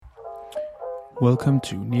Welcome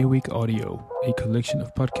to Near Week Audio, a collection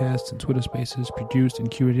of podcasts and Twitter spaces produced and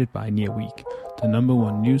curated by Near Week, the number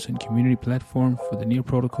one news and community platform for the Near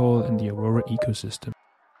protocol and the Aurora ecosystem.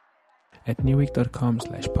 At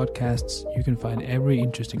nearweek.com/podcasts, you can find every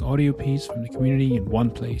interesting audio piece from the community in one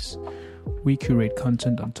place. We curate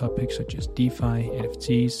content on topics such as DeFi,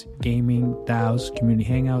 NFTs, gaming, DAOs, community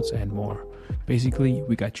hangouts, and more. Basically,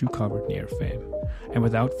 we got you covered, Near fam. And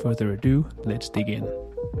without further ado, let's dig in.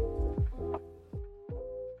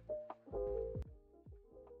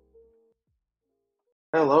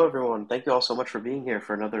 Hello, everyone. Thank you all so much for being here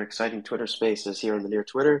for another exciting Twitter Spaces here on the Near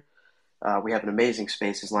Twitter. We have an amazing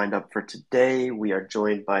Spaces lined up for today. We are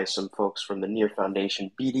joined by some folks from the Near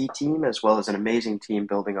Foundation BD team, as well as an amazing team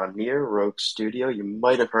building on Near, Rogue Studio. You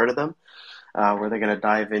might have heard of them, where they're going to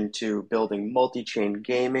dive into building multi-chain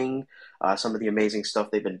gaming, some of the amazing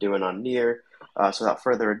stuff they've been doing on Near. So without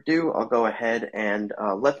further ado, I'll go ahead and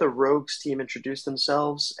let the Rogues team introduce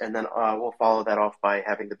themselves, and then we'll follow that off by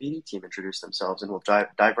having the BD team introduce themselves, and we'll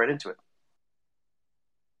dive right into it.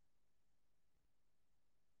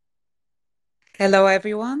 Hello,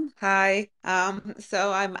 everyone. Hi.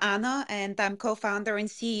 So I'm Anna, and I'm co-founder and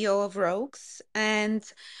CEO of Rogues. And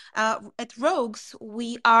at Rogues,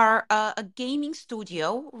 we are a gaming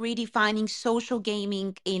studio redefining social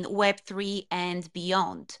gaming in Web3 and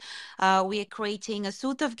beyond. We are creating a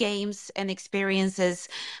suite of games and experiences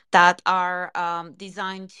that are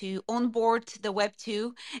designed to onboard the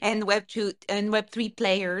Web2 and Web3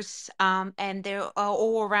 players, and they're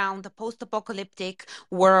all around the post-apocalyptic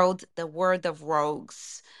world, the world of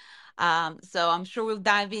rogues. So I'm sure we'll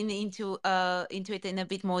dive into it in a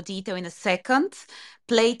bit more detail in a second.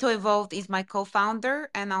 Plato Evolved is my co-founder,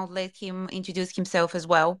 and I'll let him introduce himself as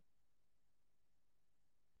well.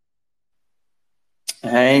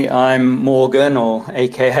 Hey, I'm Morgan, or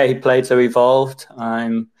AKA Plato Evolved.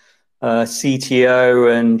 I'm a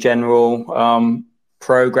CTO and general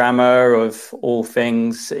programmer of all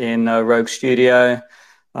things in Rogue Studio.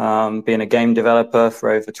 Been a game developer for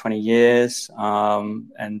over 20 years,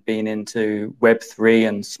 and been into Web3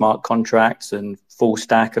 and smart contracts and full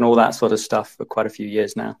stack and all that sort of stuff for quite a few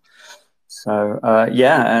years now. So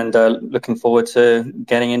looking forward to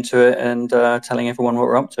getting into it and telling everyone what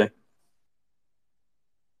we're up to.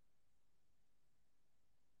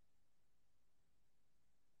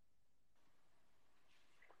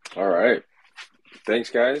 All right. Thanks,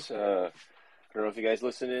 guys. I don't know if you guys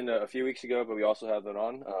listened in a few weeks ago, but we also have them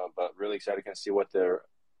on. But really excited to kind of see what they're,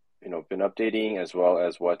 been updating, as well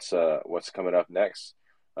as what's coming up next.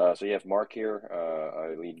 So you have Mark here.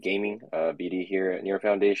 I lead gaming BD here at Near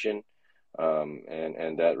Foundation,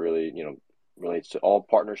 and that really relates to all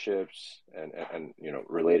partnerships and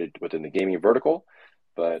related within the gaming vertical.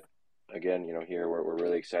 But again, here we're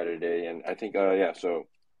really excited today, and I think So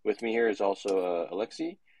with me here is also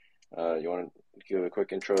Alexi. You want to give a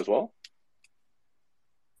quick intro as well?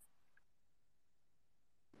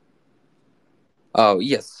 Oh,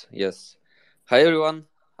 yes. Hi, everyone.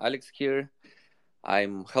 Alex here.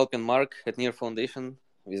 I'm helping Mark at Near Foundation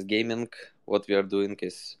with gaming. What we are doing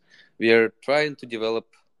is we are trying to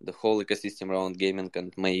develop the whole ecosystem around gaming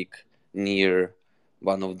and make Near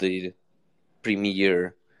one of the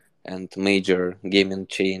premier and major gaming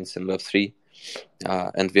chains in Web3.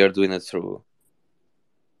 And we are doing it through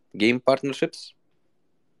game partnerships,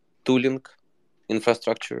 tooling,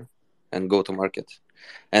 infrastructure, and go-to-market.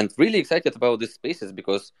 And really excited about these spaces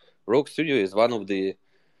because Rogue Studio is one of the,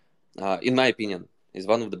 in my opinion, is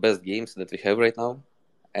one of the best games that we have right now.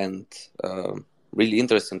 And really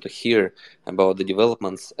interesting to hear about the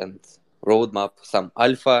developments and roadmap, some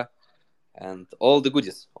alpha, and all the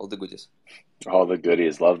goodies. All the goodies.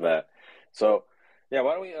 Love that. So, yeah,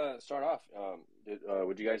 why don't we start off?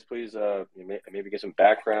 Would you guys please maybe get some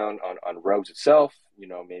background on Rogues itself?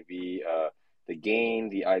 Maybe the game,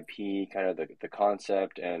 the IP, kind of the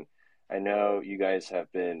concept. And I know you guys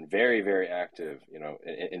have been very, very active,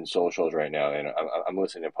 in socials right now. And I'm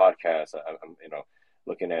listening to podcasts. I'm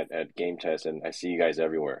looking at game tests, and I see you guys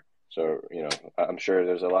everywhere. So, I'm sure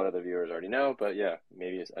there's a lot of the viewers already know, but yeah,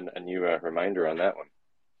 maybe it's a new reminder on that one.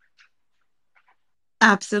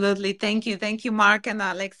 Absolutely. Thank you, Mark and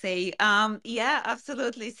Alexei. Yeah,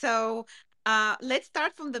 absolutely. So let's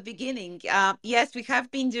start from the beginning. Yes, we have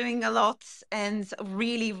been doing a lot, and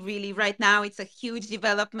really, really, right now it's a huge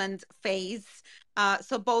development phase.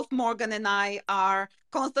 So both Morgan and I are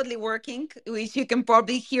constantly working, which you can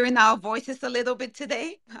probably hear in our voices a little bit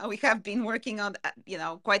today. We have been working on,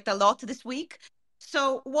 quite a lot this week.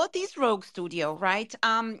 So what is Rogue Studio, right?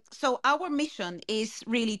 So our mission is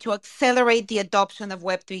really to accelerate the adoption of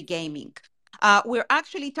Web3 gaming. We're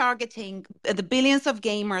actually targeting the billions of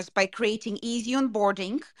gamers by creating easy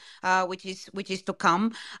onboarding, which is to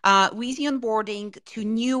come. Easy onboarding to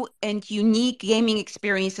new and unique gaming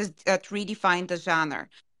experiences that redefine the genre.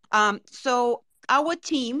 So our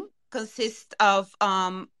team consists of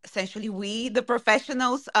essentially we, the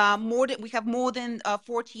professionals. We have more than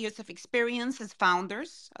 40 years of experience as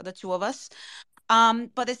founders, the two of us.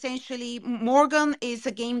 But essentially, Morgan is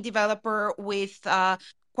a game developer with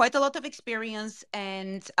quite a lot of experience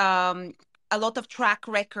and a lot of track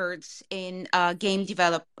records in game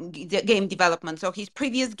development. So his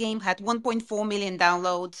previous game had 1.4 million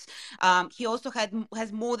downloads. He also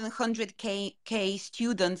has more than 100K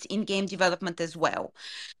students in game development as well.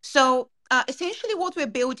 So essentially, what we're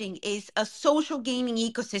building is a social gaming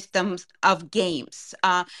ecosystem of games.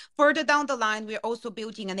 Further down the line, we're also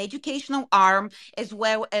building an educational arm as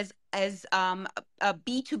well as a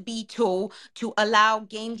B2B tool to allow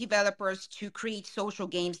game developers to create social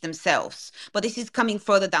games themselves. But this is coming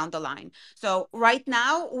further down the line. So right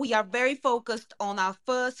now, we are very focused on our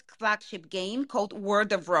first flagship game called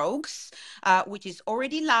World of Rogues, which is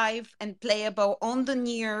already live and playable on the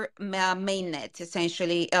Near mainnet,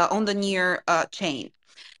 essentially on the Near chain.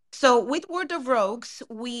 So with World of Rogues,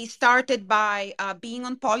 we started by being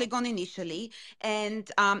on Polygon initially,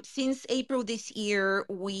 and since April this year,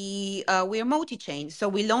 we're multi-chain. So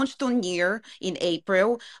we launched on Near in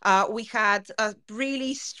April. We had a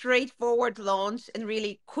really straightforward launch and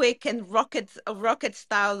really quick and rocket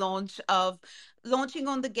style launch of launching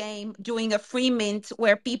on the game, doing a free mint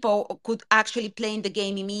where people could actually play in the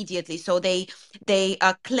game immediately. So they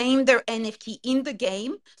claim their NFT in the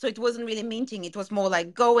game. So it wasn't really minting. It was more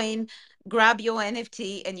like go in, grab your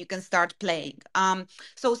NFT, and you can start playing.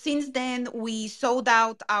 So since then, we sold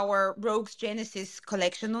out our Rogues Genesis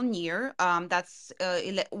collection on Near. That's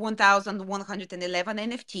 1,111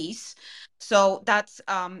 NFTs. So that's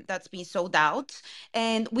been sold out.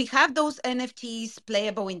 And we have those NFTs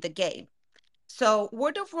playable in the game. So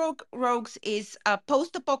World of Rogues is a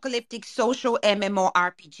post-apocalyptic social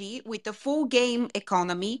MMORPG with a full game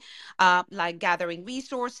economy, like gathering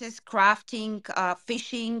resources, crafting,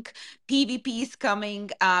 fishing, PvP is coming,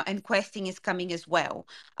 and questing is coming as well.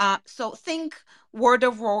 So think World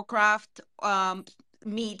of Warcraft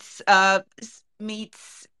meets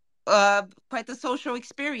quite a social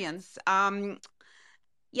experience.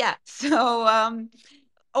 Yeah, so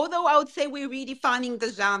although I would say we're redefining the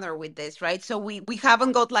genre with this, right? So we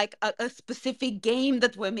haven't got like a specific game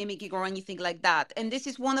that we're mimicking or anything like that. And this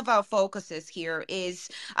is one of our focuses here is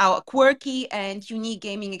our quirky and unique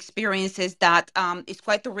gaming experiences that is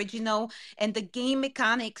quite original. And the game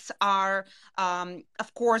mechanics are,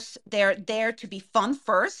 of course, they're there to be fun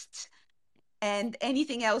first and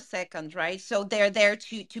anything else second, right? So they're there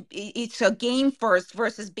to it's a game first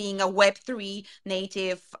versus being a Web3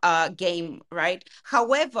 native game, right?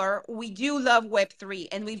 However, we do love Web3,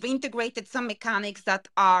 and we've integrated some mechanics that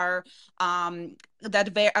are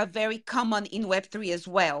are very common in Web3 as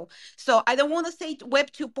well. So I don't want to say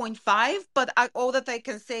Web 2.5, but all that I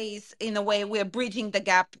can say is in a way we're bridging the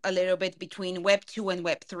gap a little bit between Web 2 and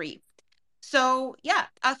Web 3. So yeah,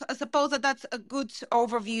 I suppose that's a good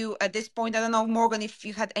overview at this point. I don't know, Morgan, if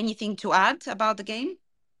you had anything to add about the game.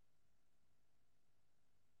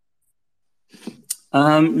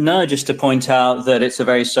 No, just to point out that it's a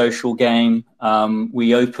very social game.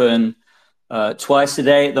 We open twice a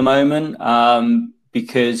day at the moment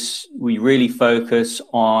because we really focus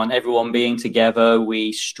on everyone being together.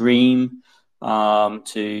 We stream to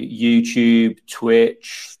YouTube,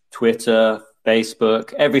 Twitch, Twitter,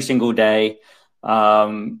 Facebook every single day.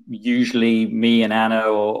 Usually me and Anna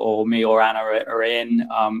or me or Anna are in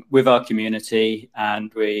with our community,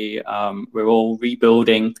 and we're all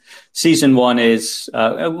rebuilding. Season one is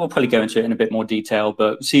we'll probably go into it in a bit more detail,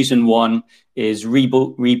 but season one is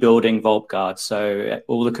rebuilding Vault Guard. So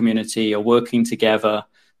all the community are working together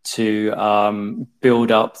to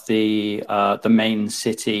build up the main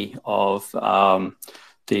city of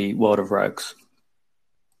the World of Rogues.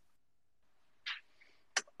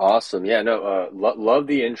 Awesome. Yeah, no, love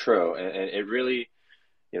the intro. And it really,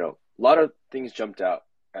 a lot of things jumped out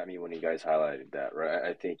at me when you guys highlighted that, right?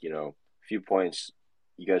 I think, a few points,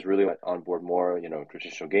 you guys really went on board more,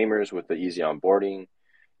 traditional gamers with the easy onboarding.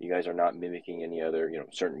 You guys are not mimicking any other,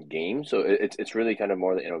 certain games. So it's really kind of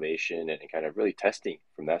more the innovation and kind of really testing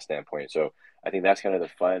from that standpoint. So I think that's kind of the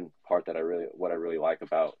fun part that what I really like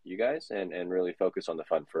about you guys and really focus on the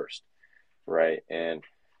fun first, right? And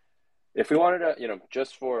if we wanted to,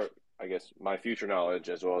 just for, I guess, my future knowledge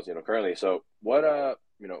as well as, currently, so what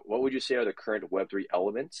would you say are the current Web3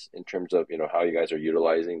 elements in terms of, how you guys are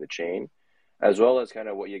utilizing the chain? as well as kind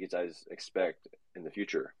of what you guys expect in the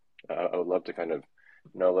future. I would love to kind of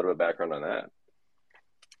know a little bit of background on that.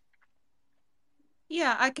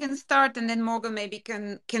 Yeah, I can start and then Morgan maybe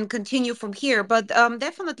can continue from here. But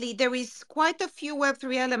definitely there is quite a few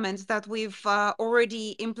Web3 elements that we've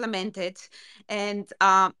already implemented and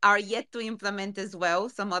are yet to implement as well,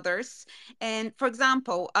 some others. And for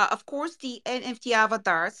example, of course, the NFT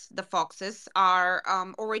avatars, the foxes, are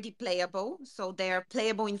already playable. So they're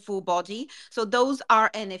playable in full body. So those are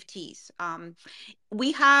NFTs.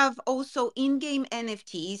 We have also in-game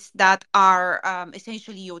NFTs that are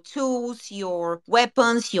essentially your tools, your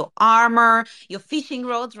weapons, your armor, your fishing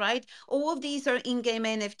rods, right? All of these are in-game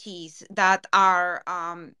NFTs that are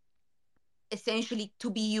essentially to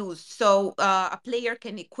be used. So a player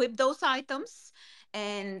can equip those items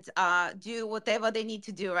and do whatever they need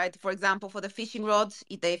to do, right? For example, for the fishing rods,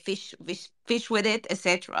 they fish with it,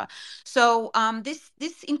 etc. So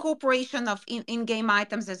this incorporation of in-game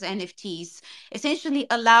items as NFTs essentially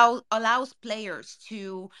allows players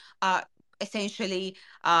to essentially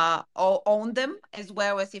own them, as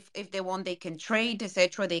well as if they want, they can trade,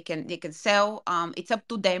 etc. They can sell. It's up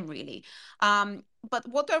to them really. But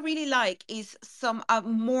what I really like is some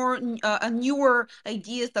more newer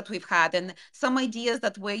ideas that we've had, and some ideas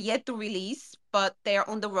that we're yet to release, but they're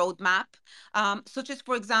on the roadmap. Such as,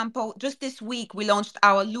 for example, just this week we launched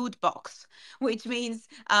our loot box, which means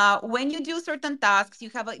when you do certain tasks,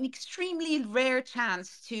 you have an extremely rare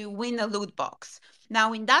chance to win a loot box.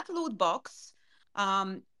 Now, in that loot box,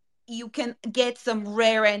 you can get some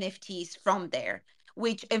rare NFTs from there,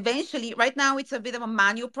 which eventually, right now, it's a bit of a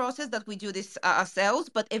manual process that we do this ourselves,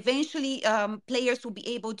 but eventually players will be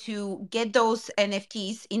able to get those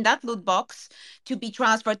NFTs in that loot box to be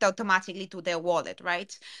transferred automatically to their wallet,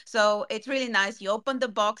 right? So it's really nice. You open the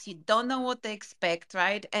box, you don't know what to expect,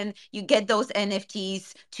 right? And you get those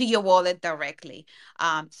NFTs to your wallet directly.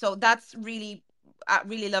 So that's really, I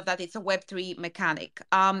really love that. It's a Web3 mechanic.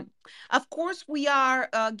 Of course, we are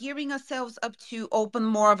gearing ourselves up to open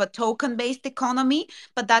more of a token-based economy,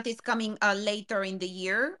 but that is coming later in the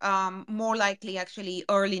year, more likely actually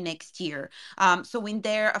early next year. So in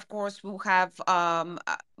there, of course, we'll have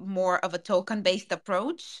more of a token-based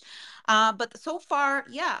approach. But so far,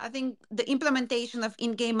 yeah, I think the implementation of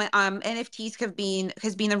in-game NFTs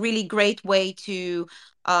has been a really great way to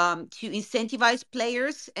incentivize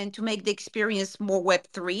players and to make the experience more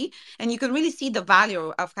Web3. And you can really see the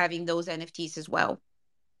value of having those NFTs as well.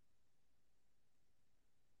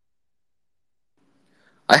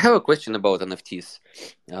 I have a question about NFTs,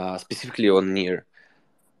 specifically on Near.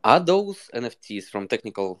 Are those NFTs, from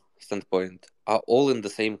technical standpoint, are all in the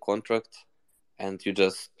same contract, and you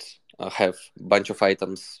just have a bunch of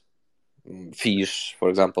items, fish, for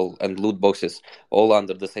example, and loot boxes, all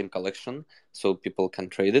under the same collection, so people can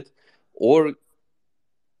trade it, or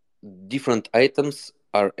different items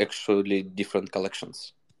are actually different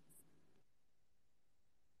collections?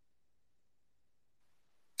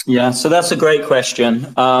 Yeah, so that's a great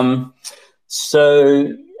question.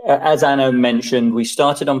 As Anna mentioned, we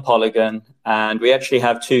started on Polygon, and we actually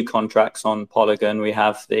have two contracts on Polygon. We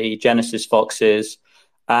have the Genesis Foxes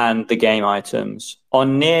and the game items.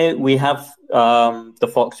 On Near, we have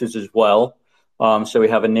the Foxes as well. So we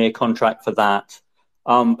have a Near contract for that.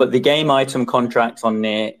 But the game item contract on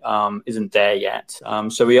Near isn't there yet.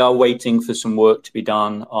 So we are waiting for some work to be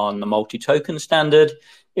done on the multi-token standard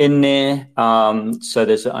in Near.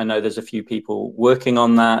 So I know there's a few people working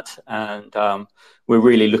on that, and we're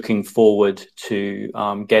really looking forward to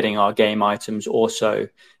getting our game items also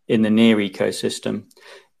in the Near ecosystem.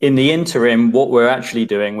 In the interim, what we're actually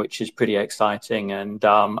doing, which is pretty exciting, and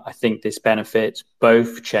I think this benefits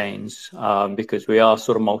both chains because we are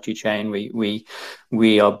sort of multi-chain.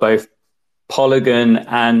 We are both Polygon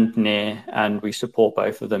and Near, and we support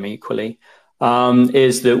both of them equally.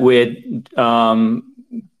 Is that we're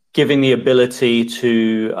giving the ability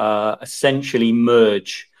to essentially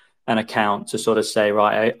merge an account to sort of say,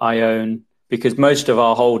 right, I own, because most of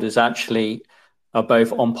our holders actually are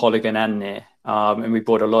both on Polygon and Near. And we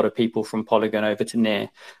brought a lot of people from Polygon over to Near,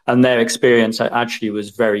 and their experience actually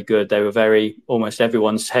was very good. They were almost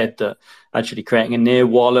everyone said that actually creating a Near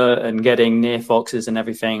wallet and getting Near Foxes and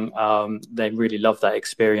everything, they really loved that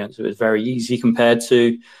experience. It was very easy compared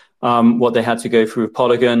to what they had to go through with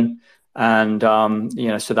Polygon. And,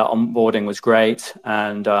 so that onboarding was great.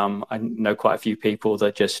 And I know quite a few people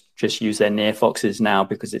that just use their Near Foxes now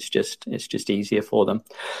because it's just easier for them.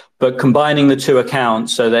 But combining the two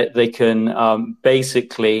accounts so that they can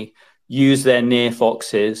basically use their Near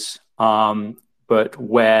Foxes, but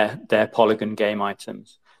wear their Polygon game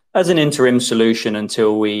items. as an interim solution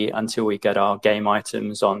until we get our game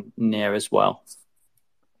items on Near as well.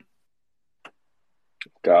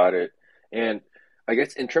 Got it. And I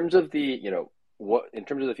guess in terms of in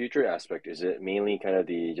terms of the future aspect, is it mainly kind of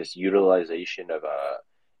the just utilization of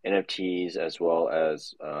NFTs as well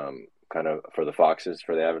as kind of for the foxes,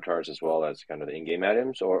 for the avatars, as well as kind of the in-game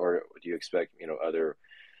items, or do you expect other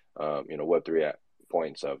Web3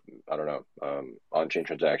 points of, I don't know, on-chain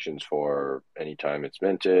transactions for any time it's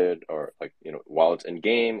minted, or like while it's in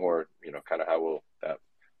game, or kind of how will that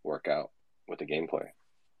work out with the gameplay?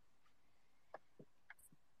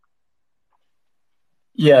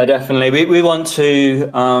 Yeah, definitely. We want to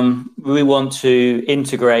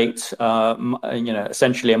integrate,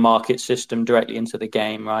 essentially a market system directly into the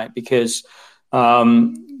game, right? Because,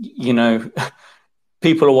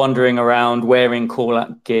 people are wandering around wearing cool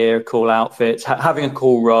gear, cool outfits, having a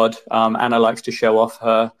cool rod. Anna likes to show off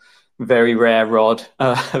her very rare rod,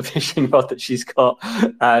 fishing rod that she's got,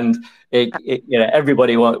 and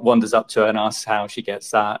everybody wanders up to her and asks how she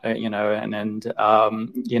gets that,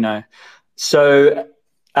 so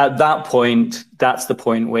at that point, that's the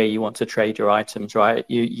point where you want to trade your items, right?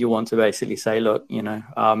 You want to basically say, look,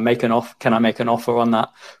 make an offer. Can I make an offer on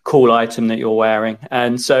that cool item that you're wearing?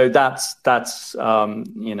 And so that's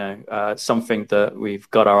something that we've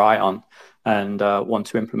got our eye on and want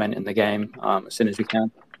to implement in the game as soon as we can.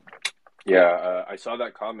 Yeah, I saw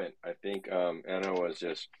that comment. I think Anna was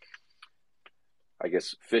just, I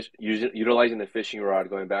guess, utilizing the fishing rod,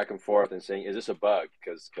 going back and forth and saying, "Is this a bug?"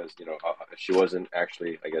 Because she wasn't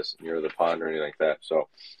actually, I guess, near the pond or anything like that. So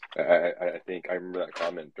I think I remember that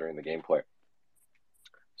comment during the gameplay.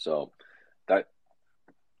 So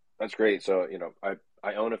that's great. So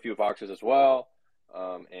I own a few foxes as well,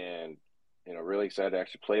 and really excited to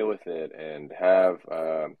actually play with it and have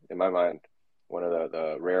in my mind one of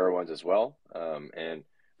the rarer ones as well, and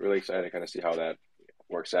really excited to kind of see how that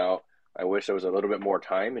works out. I wish there was a little bit more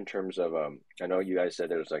time in terms of, I know you guys said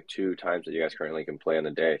there's like 2 times that you guys currently can play in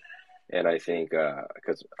the day. And I think,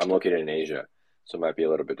 because I'm located in Asia, so it might be a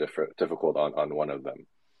little bit difficult on one of them.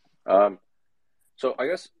 So I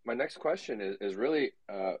guess my next question is really,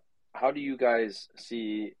 how do you guys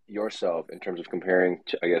see yourself in terms of comparing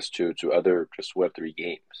to other just Web3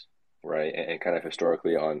 games, right? And kind of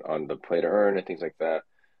historically on the play to earn and things like that.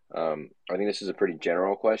 I think this is a pretty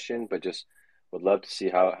general question, but just would love to see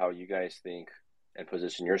how you guys think and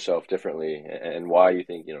position yourself differently, and why you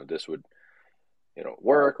think this would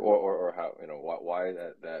work, or how why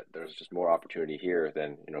that there's just more opportunity here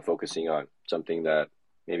than focusing on something that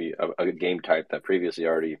maybe a game type that previously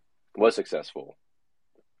already was successful.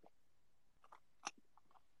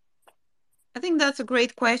 I think that's a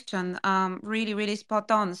great question. Really, really spot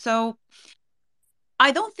on. So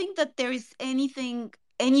I don't think that there is any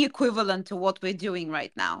equivalent to what we're doing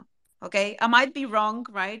right now. Okay, I might be wrong,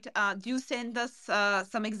 right? Do send us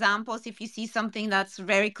some examples if you see something that's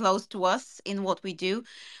very close to us in what we do.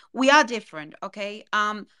 We are different, okay?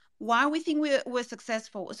 Why we think we're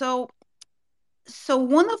successful? So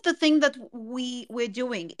one of the things that we're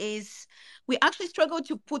doing is we actually struggle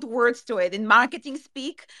to put words to it in marketing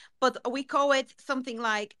speak, but we call it something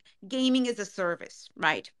like gaming as a service,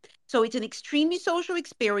 right? So it's an extremely social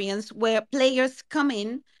experience where players come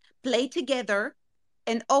in, play together,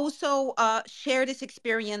 and also share this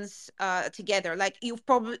experience together. Like you've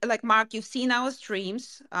probably, like Mark, you've seen our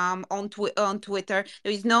streams on Twitter.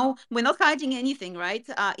 We're not hiding anything, right?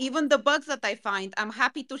 Even the bugs that I find, I'm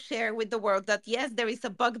happy to share with the world that yes, there is a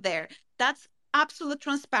bug there. That's absolute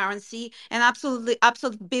transparency and absolute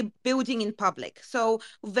building in public. So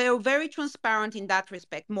very, very transparent in that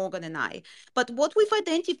respect, Morgan and I. But what we've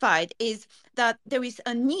identified is that there is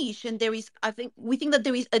a niche, and we think that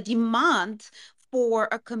there is a demand for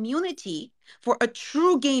a community, for a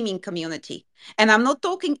true gaming community. And I'm not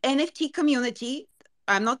talking NFT community.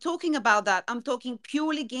 I'm not talking about that. I'm talking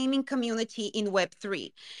purely gaming community in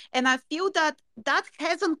Web3. And I feel that that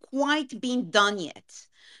hasn't quite been done yet.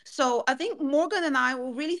 So I think Morgan and I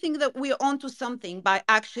will really think that we're onto something by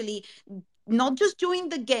actually not just doing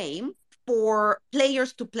the game for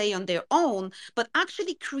players to play on their own, but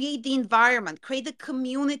actually create the environment, create the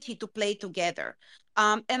community to play together.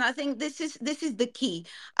 And I think this is the key.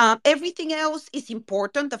 Everything else is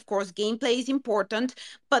important, of course. Gameplay is important,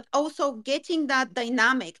 but also getting that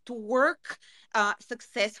dynamic to work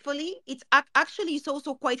successfully. It's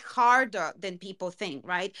also quite harder than people think,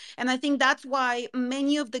 right? And I think that's why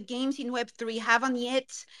many of the games in Web3 haven't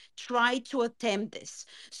yet tried to attempt this.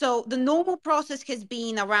 So the normal process has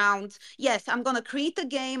been around, yes, I'm gonna create a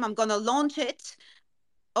game, I'm gonna launch it.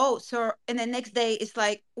 Oh, sir, and the next day it's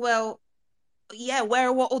like, well,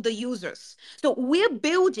 where were all the users? So we're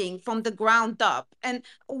building from the ground up. And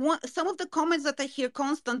some of the comments that I hear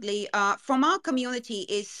constantly from our community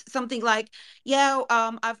is something like,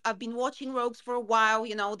 I've been watching Rogues for a while.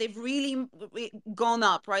 They've really gone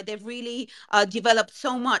up, right? They've really developed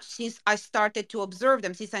so much since I started to observe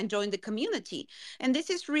them, since I joined the community. And this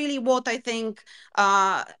is really what I think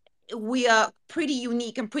we are pretty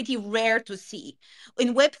unique and pretty rare to see.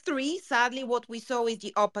 In Web3, sadly, what we saw is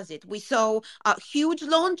the opposite. We saw huge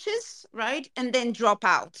launches, right? And then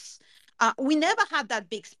dropouts. We never had that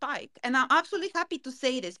big spike. And I'm absolutely happy to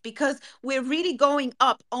say this because we're really going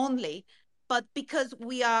up only, but because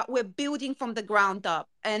we're building from the ground up,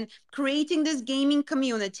 and creating this gaming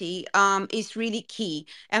community is really key.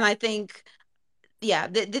 And I think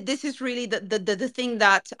this is really the thing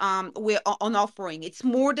that we're on offering. It's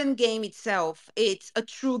more than game itself. It's a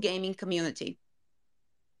true gaming community.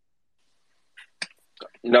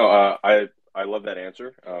 No, I love that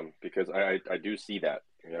answer because I do see that.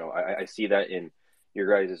 I see that in your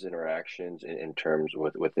guys' interactions in terms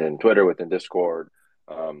within Twitter, within Discord,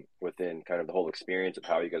 within kind of the whole experience of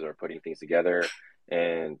how you guys are putting things together.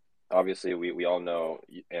 And obviously, we all know,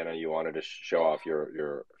 Anna, you wanted to show off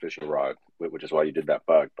your fishing rod, which is why you did that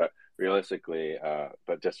bug. But realistically,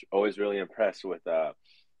 but just always really impressed with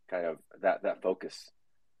kind of that focus,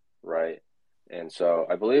 right? And so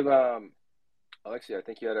I believe. Alexia, I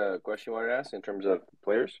think you had a question you wanted to ask in terms of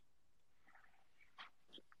players.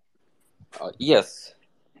 Yes.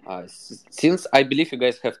 Since I believe you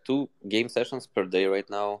guys have 2 game sessions per day right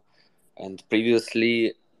now, and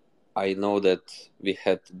previously I know that we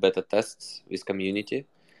had beta tests with community,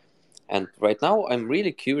 and right now I'm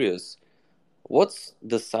really curious, what's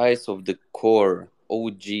the size of the core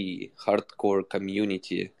OG hardcore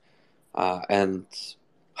community, and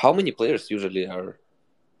how many players usually are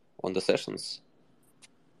on the sessions?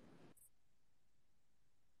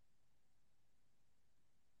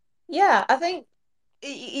 Yeah, I think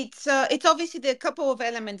it's obviously there are a couple of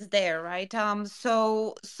elements there, right?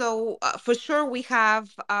 So for sure we have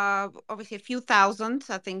obviously a few thousand,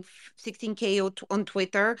 I think 16K on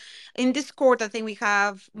Twitter. In Discord, I think we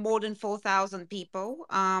have more than 4,000 people.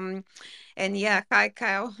 And yeah, hi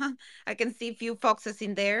Kyle. I can see a few foxes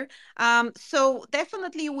in there. So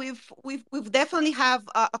definitely we've definitely have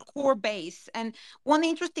a core base. And one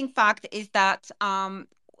interesting fact is that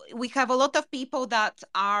we have a lot of people that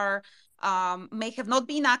are may have not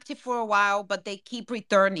been active for a while, but they keep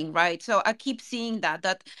returning, right? So I keep seeing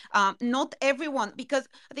that not everyone, because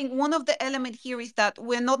I think one of the element here is that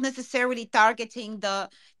we're not necessarily targeting the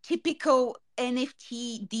typical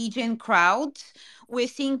NFT DJ crowd. We're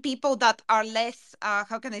seeing people that are less,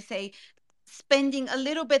 how can I say, spending a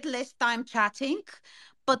little bit less time chatting.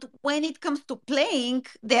 But when it comes to playing,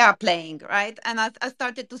 they are playing, right? And I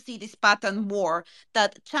started to see this pattern more,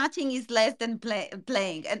 that chatting is less than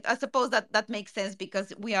playing. And I suppose that makes sense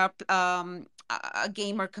because we are a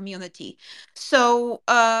gamer community. So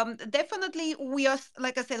definitely we are,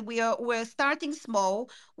 like I said, we're starting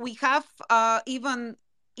small. We have even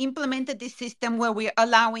implemented this system where we're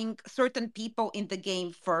allowing certain people in the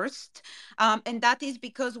game first, and that is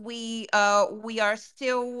because we are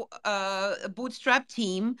still a bootstrap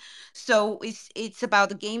team, so it's about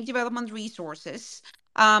the game development resources.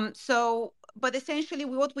 So, but essentially,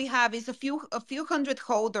 what we have is a few hundred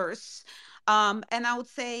holders, and I would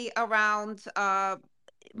say around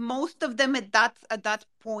most of them at that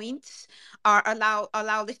point are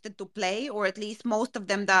allow listed to play, or at least most of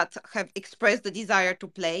them that have expressed the desire to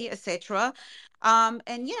play, etc.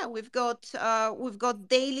 And yeah, we've got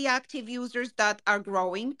daily active users that are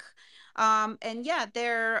growing, and yeah,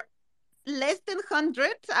 they're less than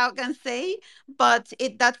 100, I can say, but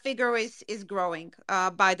that figure is growing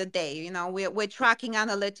by the day. We're tracking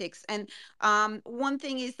analytics, and one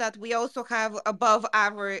thing is that we also have above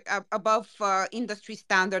average, above industry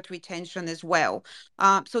standard retention as well.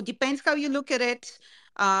 So depends how you look at it.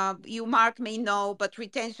 You, Mark, may know, but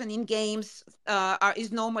retention in games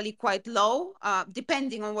is normally quite low,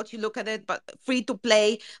 depending on what you look at it. But free to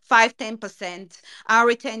play, 5-10%. Our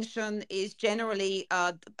retention is generally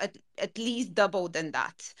at least double than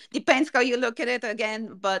that. Depends how you look at it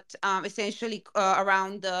again, but essentially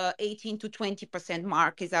around the 18 to 20%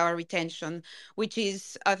 mark is our retention, which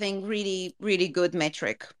is, I think, really, really good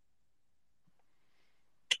metric.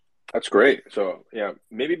 That's great. So yeah,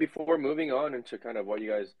 maybe before moving on into kind of what you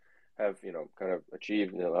guys have, kind of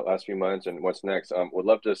achieved in the last few months and what's next, would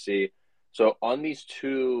love to see. So on these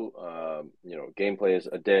 2, gameplays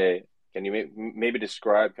a day, can you maybe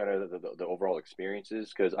describe kind of the overall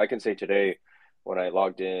experiences? Because I can say today, when I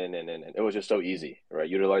logged in, and it was just so easy, right?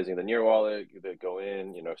 Utilizing the Near wallet, you go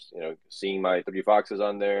in, seeing my 3 foxes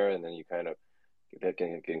on there, and then you kind of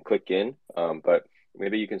can click in. But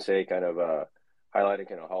maybe you can say kind of highlighting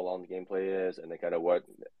kind of how long the gameplay is, and then kind of what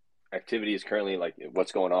activity is currently like,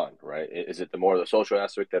 what's going on, right? Is it the more the social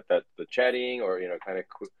aspect that the chatting, or kind of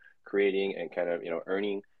creating and kind of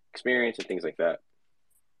earning experience and things like that.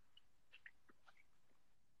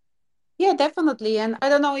 Yeah, definitely. And I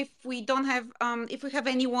don't know if we have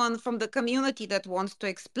anyone from the community that wants to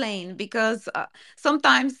explain, because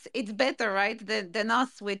sometimes it's better, right, than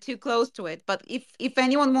us. We're too close to it. But if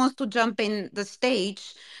anyone wants to jump in the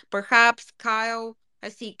stage, perhaps Kyle, I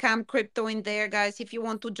see Cam Crypto in there, guys. If you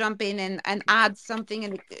want to jump in and add something,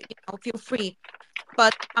 and feel free.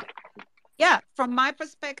 But yeah, from my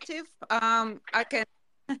perspective, I can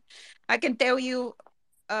I can tell you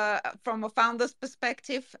from a founder's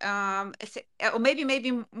perspective, or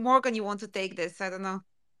maybe Morgan, you want to take this? I don't know.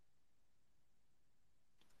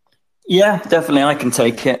 Yeah, definitely, I can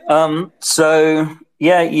take it. So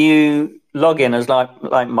yeah, you log in as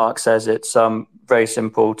like Mark says. It's very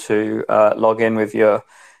simple to log in with either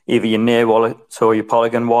your Near wallet or your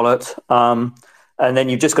Polygon wallet, and then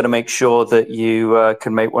you've just got to make sure that you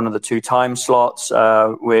can make one of the 2 time slots.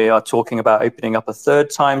 We are talking about opening up a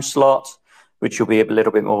 3rd time slot, which will be a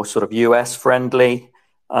little bit more sort of US friendly.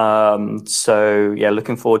 So yeah,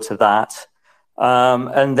 looking forward to that.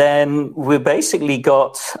 And then we basically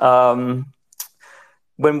got,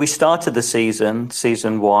 when we started the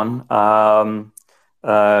season 1,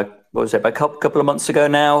 what was it, a couple of months ago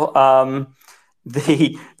now,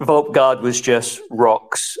 the vault guard was just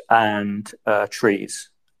rocks and trees.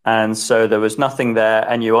 And so there was nothing there,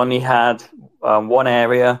 and you only had one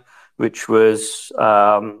area, which was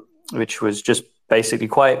just basically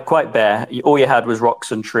quite bare. All you had was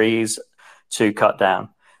rocks and trees to cut down.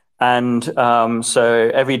 And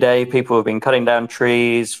so every day people have been cutting down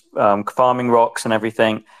trees, farming rocks and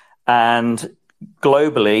everything. And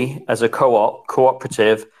globally, as a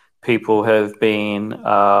cooperative, people have been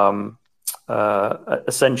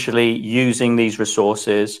essentially using these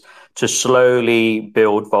resources to slowly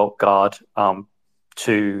build Vault Guard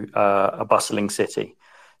to a bustling city.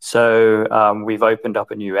 So we've opened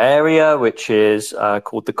up a new area, which is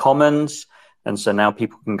called the Commons. And so now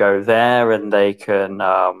people can go there and they can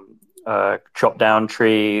chop down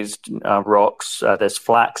trees, rocks. There's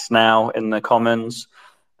flax now in the Commons.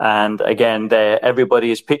 And again,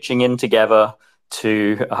 everybody is pitching in together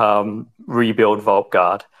to rebuild Vault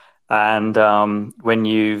Guard. And when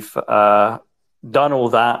you've done all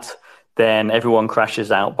that, then everyone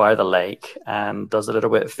crashes out by the lake and does a little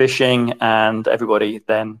bit of fishing, and everybody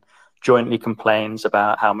then jointly complains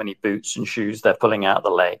about how many boots and shoes they're pulling out of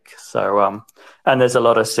the lake. So, and there's a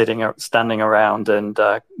lot of standing around and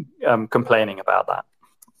complaining about that.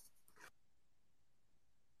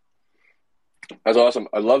 That's awesome.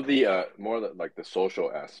 I love the more like the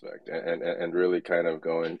social aspect, and really kind of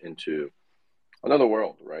going into another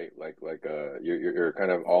world, right? Like you're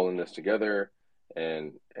kind of all in this together,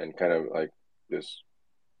 and kind of like this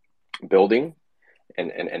building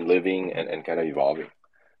and living and kind of evolving.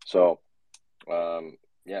 So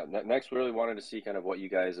yeah, next we really wanted to see kind of what you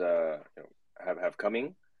guys have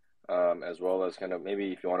coming, as well as kind of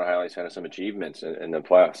maybe if you want to highlight kind of some achievements in the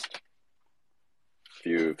past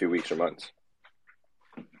few weeks or months.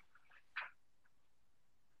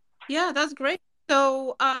 Yeah, that's great.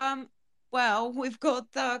 So, well, we've got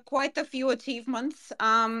quite a few achievements.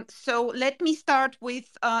 So let me start with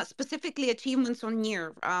specifically achievements on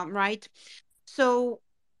Near, right? So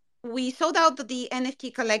we sold out the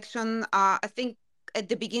NFT collection, I think, at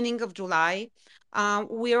the beginning of July.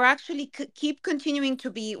 We're actually keep continuing to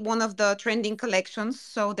be one of the trending collections,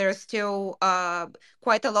 so there's still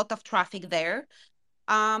quite a lot of traffic there.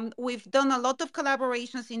 We've done a lot of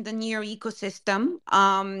collaborations in the Near ecosystem.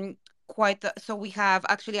 So we have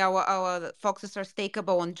actually our foxes are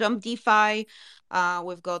stakeable on Jump DeFi.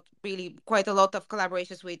 We've got really quite a lot of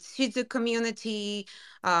collaborations with Shizu community,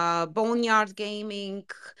 Boneyard Gaming,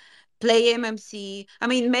 Play MMC. I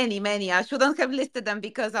mean, many. I shouldn't have listed them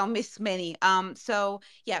because I'll miss many. So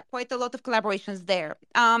yeah, quite a lot of collaborations there.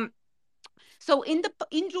 So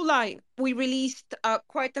in July, we released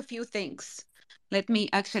quite a few things. Let me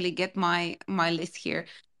actually get my list here.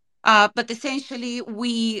 But essentially,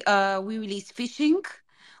 we released fishing.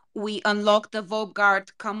 We unlocked the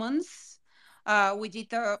Volgard Commons. We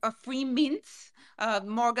did a free mint.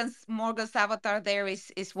 Morgan's avatar there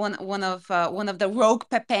is one of the rogue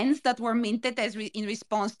pepens that were minted in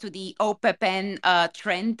response to the OPEPN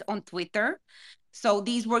trend on Twitter. So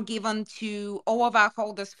these were given to all of our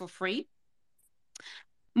holders for free.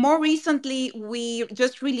 More recently, we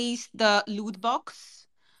just released the loot box.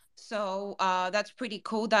 So that's pretty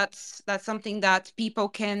cool. That's something that people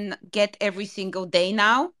can get every single day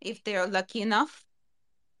now if they're lucky enough.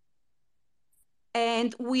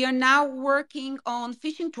 And we are now working on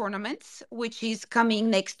fishing tournaments, which is coming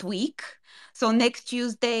next week. So next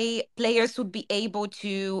Tuesday, players would be able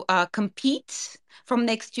to compete from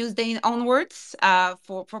next Tuesday onwards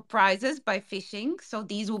for prizes by fishing. So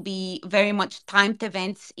these will be very much timed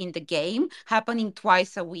events in the game, happening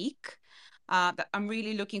twice a week. I'm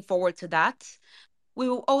really looking forward to that. We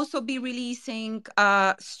will also be releasing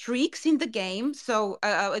streaks in the game, so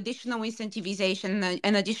additional incentivization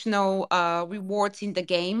and additional rewards in the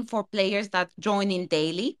game for players that join in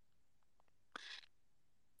daily.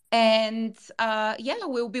 And yeah,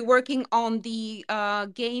 we'll be working on the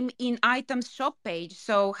game in items shop page.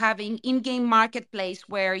 So having in-game marketplace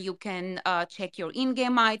where you can check your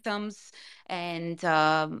in-game items and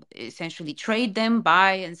essentially trade them,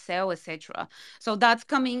 buy and sell, etc. So that's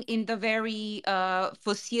coming in the very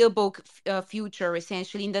foreseeable future,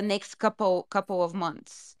 essentially in the next couple of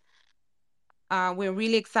months. We're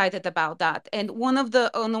really excited about that. And one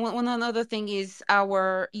another thing is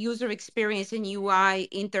our user experience and UI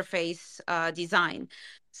interface design.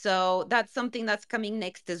 So that's something that's coming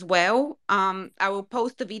next as well. I will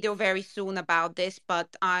post a video very soon about this, but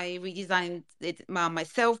I redesigned it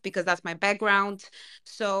myself because that's my background.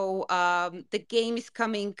 So the game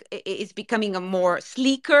is becoming a more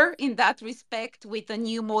sleeker in that respect with a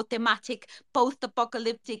new, more thematic,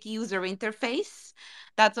 post-apocalyptic user interface.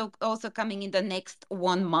 That's also coming in the next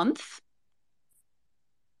 1 month.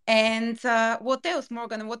 And what else,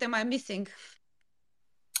 Morgan? What am I missing?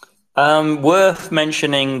 Worth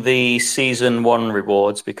mentioning the season 1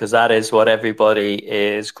 rewards, because that is what everybody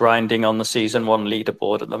is grinding on the season 1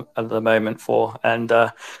 leaderboard at the moment for. And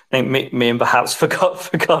I think me and perhaps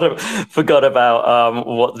forgot about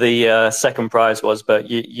what the second prize was, but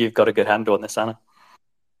you've got a good handle on this, Anna.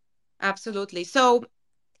 Absolutely. So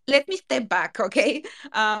let me step back, okay?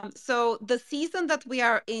 So the season that we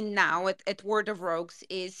are in now at World of Rogues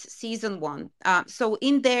is season 1. So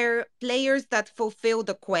in there, players that fulfill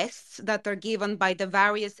the quests that are given by the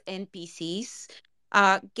various NPCs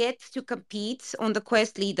get to compete on the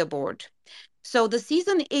quest leaderboard. So the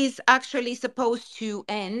season is actually supposed to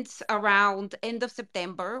end around end of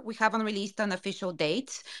September. We haven't released an official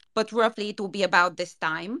date, but roughly it will be about this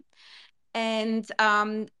time. And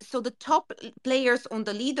so the top players on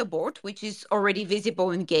the leaderboard, which is already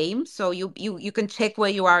visible in game, so you can check where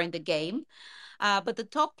you are in the game. But the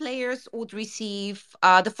top players would receive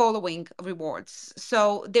the following rewards.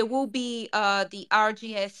 So there will be the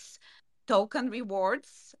RGS token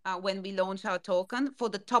rewards when we launch our token for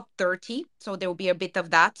the top 30. So there will be a bit of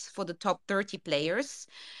that for the top 30 players.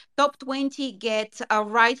 Top 20 get a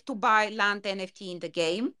right to buy land NFT in the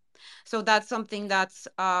game. So that's something that's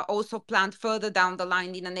also planned further down the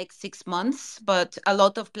line in the next 6 months. But a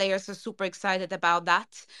lot of players are super excited about that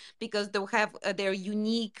because they'll have their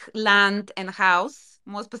unique land and house.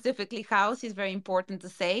 More specifically, house is very important to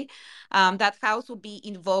say. That house will be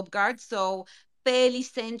in Vobgard, so fairly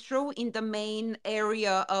central in the main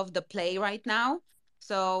area of the play right now.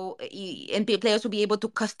 So NP players will be able to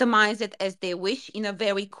customize it as they wish in a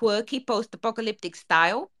very quirky post-apocalyptic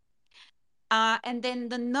style. And then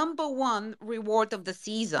the number one reward of the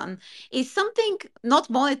season is something not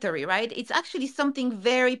monetary, right? It's actually something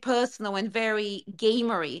very personal and very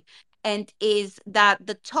gamery. And is that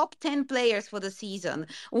the top 10 players for the season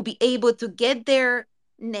will be able to get their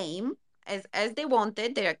name as they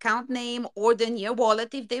wanted, their account name or the near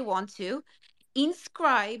wallet if they want to,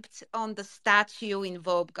 inscribed on the statue in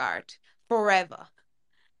Vobgard forever.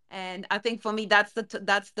 And I think for me, that's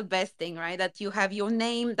the best thing, right? That you have your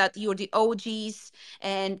name, that you're the OGs,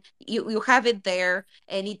 and you have it there,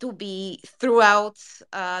 and it will be throughout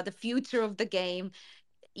the future of the game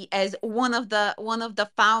as one of the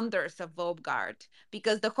founders of Vobgard,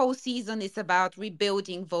 because the whole season is about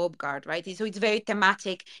rebuilding Vobgard, right? So it's very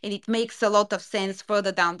thematic and it makes a lot of sense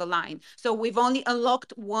further down the line. So we've only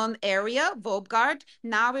unlocked one area, Vobgard.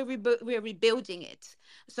 Now we're rebuilding it.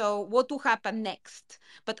 So what will happen next?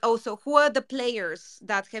 But also, who are the players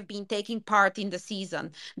that have been taking part in the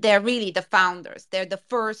season? They're really the founders. They're the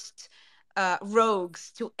first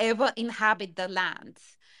rogues to ever inhabit the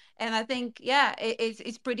lands. And I think, yeah,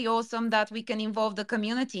 it's pretty awesome that we can involve the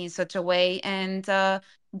community in such a way and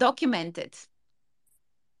document it.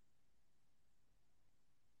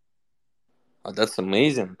 Oh, that's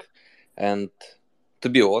amazing. And to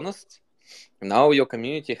be honest, now your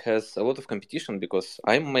community has a lot of competition because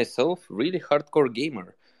I'm myself really hardcore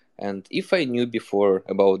gamer And if I knew before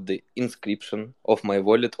about the inscription of my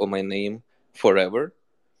wallet or my name forever,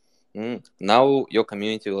 now your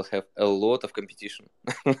community will have a lot of competition.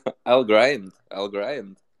 I'll grind. I'll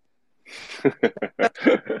grind.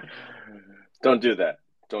 Don't do that.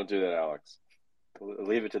 Don't do that, Alex.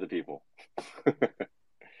 Leave it to the people.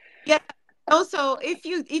 Yeah. Also, if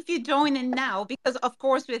you join in now, because of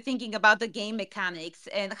course we're thinking about the game mechanics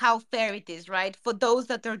and how fair it is, right? For those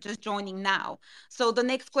that are just joining now. So the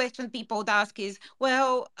next question people would ask is,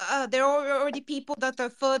 well, there are already people that are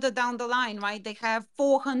further down the line, right? They have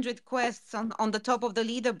 400 quests on the top of the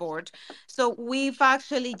leaderboard. So we've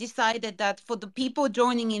actually decided that for the people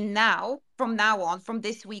joining in now, from now on, from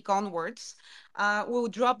this week onwards, we'll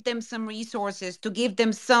drop them some resources to give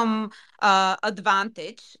them some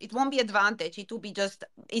advantage. It won't be advantage. It will be just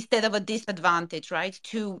instead of a disadvantage, right?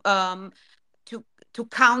 To to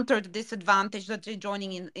counter the disadvantage that they're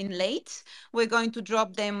joining in late, we're going to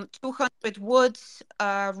drop them 200 woods,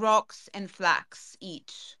 rocks, and flax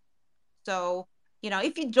each. So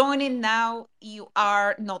if you join in now, you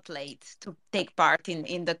are not late to take part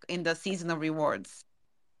in the seasonal rewards.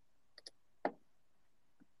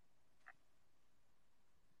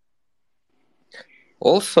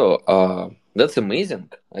 Also, that's amazing.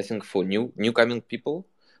 I think for newcoming people,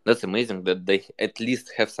 that's amazing that they at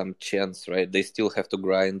least have some chance, right? They still have to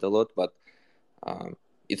grind a lot, but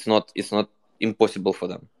it's not impossible for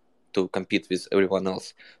them to compete with everyone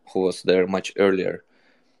else who was there much earlier.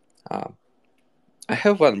 Uh, I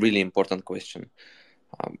have one really important question.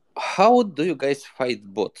 How do you guys fight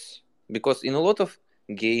bots? Because in a lot of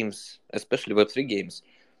games, especially Web3 games,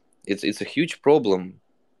 it's a huge problem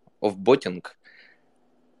of botting.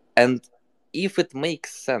 And if it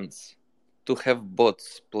makes sense to have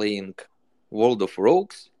bots playing World of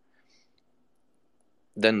Rogues,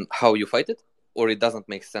 then how you fight it? Or it doesn't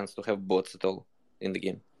make sense to have bots at all in the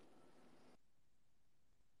game?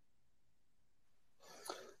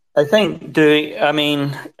 I think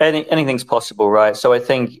anything's possible, right? So I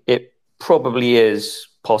think it probably is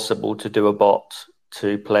possible to do a bot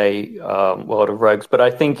to play World of Rogues, but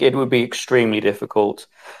I think it would be extremely difficult.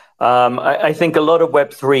 I think a lot of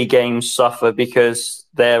Web3 games suffer because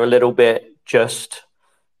they're a little bit just,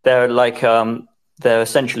 they're like, they're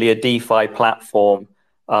essentially a DeFi platform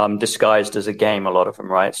disguised as a game, a lot of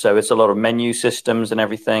them, right? So it's a lot of menu systems and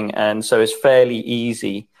everything. And so it's fairly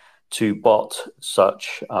easy to bot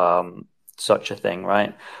such a thing,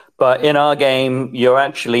 right? But in our game, you're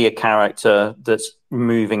actually a character that's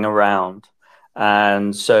moving around.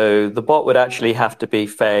 And so the bot would actually have to be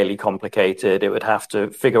fairly complicated. It would have to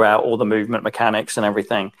figure out all the movement mechanics and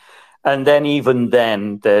everything. And then even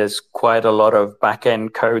then, there's quite a lot of back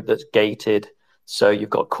end code that's gated. So you've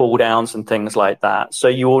got cooldowns and things like that. So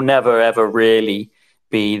you will never, ever really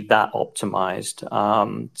be that optimized.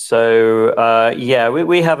 Yeah,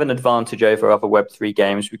 we have an advantage over other Web3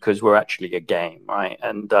 games because we're actually a game, right?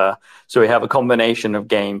 And so we have a combination of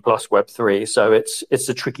game plus Web3. So it's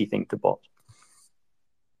a tricky thing to bot.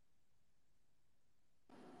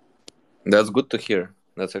 That's good to hear.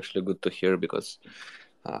 That's actually good to hear because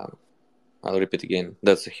I'll repeat again.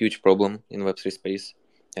 That's a huge problem in Web3 space,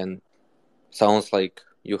 and sounds like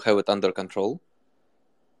you have it under control.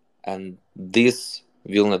 And this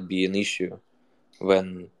will not be an issue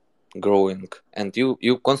when growing, and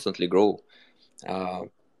you constantly grow.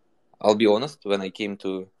 I'll be honest. When I came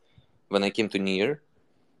to Nier,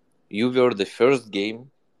 you were the first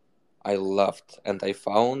game I loved, and I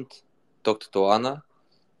talked to Anna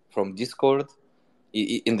from Discord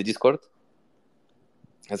in the Discord.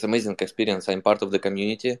 It's amazing experience. I'm part of the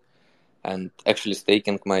community and actually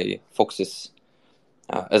staking my foxes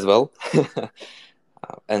as well.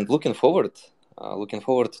 And looking forward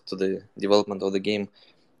to the development of the game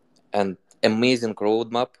and amazing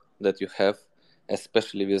roadmap that you have,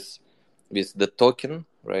 especially with the token,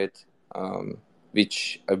 right?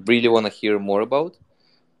 Which I really want to hear more about.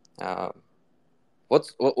 Uh,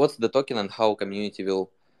 what's the token and how community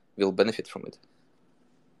will benefit from it?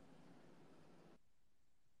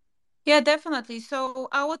 Yeah, definitely. So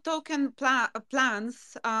our token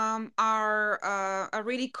plans are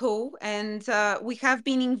really cool, and we have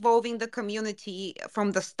been involving the community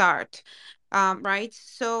from the start, right?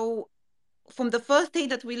 So from the first day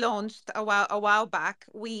that we launched a while back,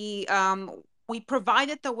 we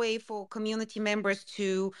provided a way for community members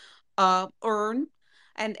to earn.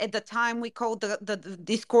 And at the time, we called the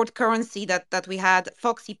Discord currency that we had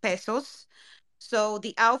Foxy Pesos. So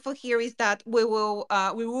the alpha here is that we will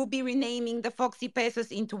be renaming the Foxy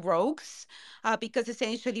Pesos into Rogues, because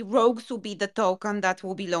essentially Rogues will be the token that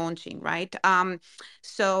will be launching, right?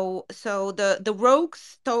 So the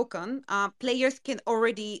Rogues token, players can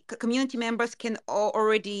already, community members can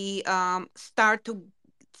already start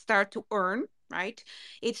to earn, right?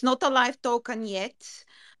 It's not a live token yet,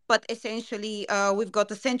 but essentially we've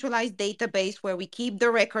got a centralized database where we keep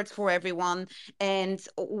the records for everyone, and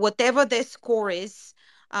whatever their score is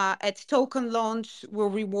at token launch, we'll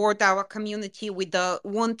reward our community with the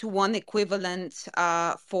one-to-one equivalent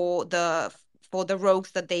for the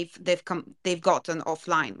rogues that they've gotten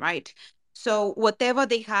offline, right? So whatever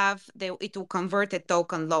they have, it will convert at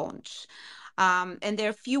token launch. And there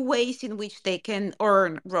are a few ways in which they can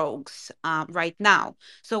earn rogues right now.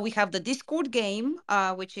 So we have the Discord game,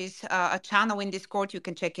 which is a channel in Discord. You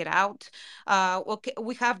can check it out. Okay,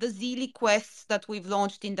 we have the Zeely quests that we've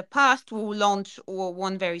launched in the past. We will launch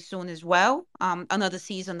one very soon as well, another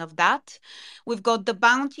season of that. We've got the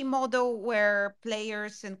bounty model where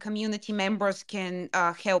players and community members can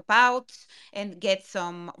help out and get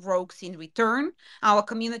some rogues in return. Our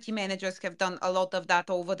community managers have done a lot of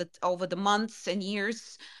that over the months and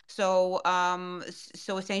years. So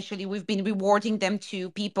essentially, we've been rewarding them to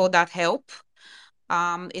people that help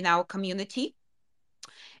in our community.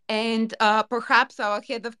 And perhaps our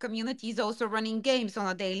head of community is also running games on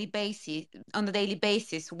a daily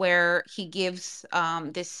basis, where he gives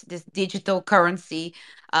this digital currency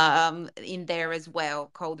in there as well,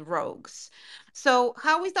 called Rogues. So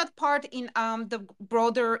how is that part in the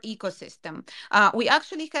broader ecosystem? We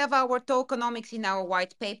actually have our tokenomics in our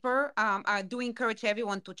white paper. I do encourage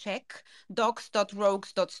everyone to check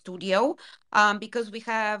docs.rogues.studio, because we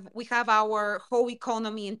have our whole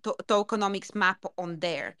economy and tokenomics map on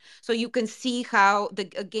there. So you can see how the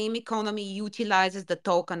game economy utilizes the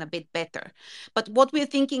token a bit better. But what we're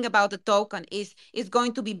thinking about the token is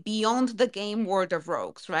going to be beyond the game world of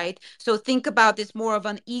rogues, right? So think about this more of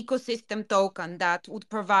an ecosystem token that would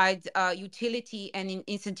provide utility and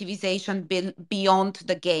incentivization beyond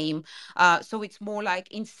the game. So it's more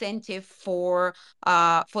like incentive for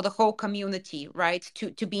the whole community, right,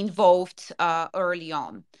 to be involved early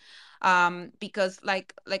on. Because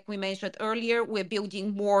like we mentioned earlier, we'll be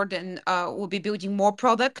building more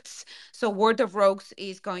products. So World of Rogues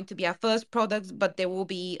is going to be our first product, but there will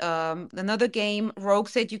be another game,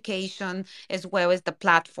 Rogues Education, as well as the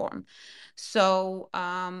platform. So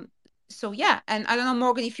yeah, and I don't know,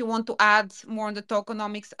 Morgan, if you want to add more on the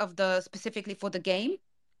tokenomics of the specifically for the game.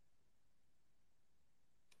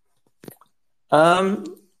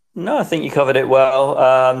 No, I think you covered it well.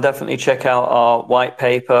 Definitely check out our white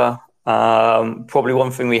paper. Probably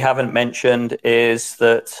one thing we haven't mentioned is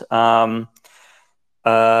that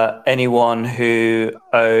anyone who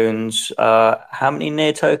owns how many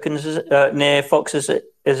near tokens near Fox is it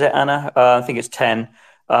Anna? I think it's 10.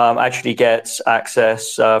 Actually gets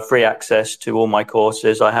free access to all my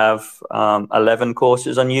courses. I have 11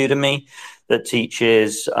 courses on Udemy that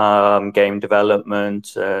teaches game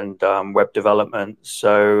development and web development.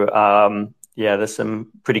 So yeah, there's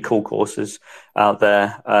some pretty cool courses out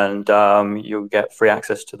there, and you'll get free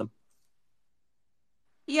access to them.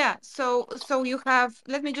 Yeah, so you have,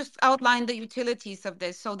 let me just outline the utilities of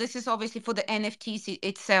this. So this is obviously for the NFTs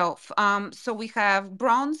itself. So we have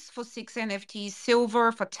bronze for 6 NFTs,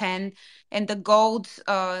 silver for 10, and the gold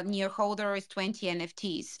near holder is 20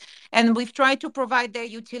 NFTs. And we've tried to provide their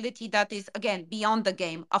utility that is, again, beyond the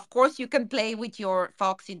game. Of course, you can play with your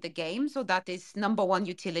Fox in the game, so that is number one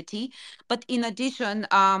utility. But in addition,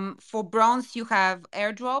 for bronze, you have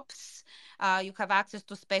airdrops, you have access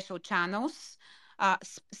to special channels.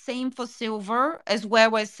 Same for silver, as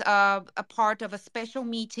well as a part of a special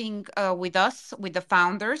meeting with us, with the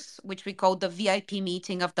founders, which we call the VIP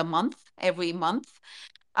meeting of the month, every month.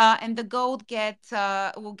 And the gold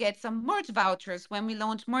will get some merch vouchers when we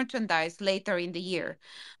launch merchandise later in the year,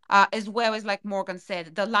 as well as, like Morgan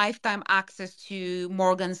said, the lifetime access to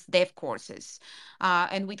Morgan's dev courses.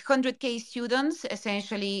 And with 100K students,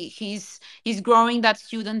 essentially, he's growing that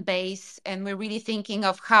student base, and we're really thinking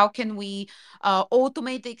of how can we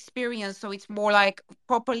automate the experience so it's more like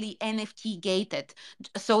properly NFT gated,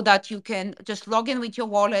 so that you can just log in with your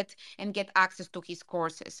wallet and get access to his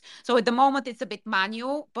courses. So at the moment it's a bit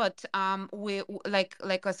manual, but we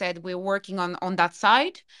like I said, we're working on that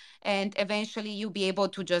side, and eventually you'll be able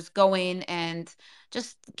to just go in and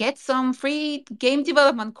just get some free game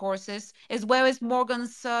development courses, as well as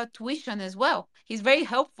Morgan's tuition as well. He's very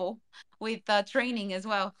helpful with training as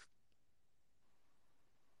well.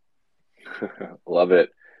 Love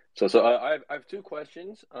it. So I have two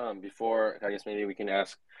questions before I guess maybe we can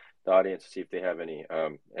ask the audience to see if they have any.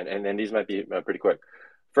 And these might be pretty quick.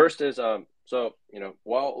 First is so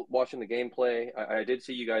while watching the gameplay, I did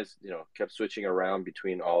see you guys kept switching around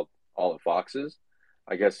between all the foxes.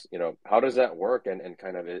 I guess how does that work, and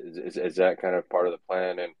kind of is that kind of part of the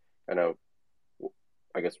plan, and kind of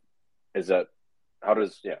I guess is that how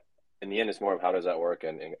does in the end it's more of how does that work,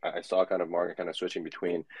 and I saw kind of Mark kind of switching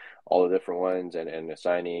between all the different ones and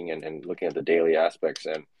assigning and looking at the daily aspects,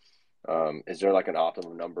 and is there like an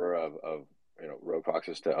optimum number of rogue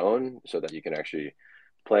foxes to own so that you can actually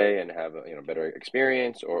play and have a better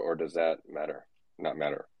experience, or does that not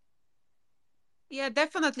matter? Yeah,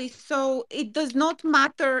 definitely. So it does not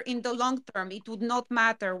matter in the long term. It would not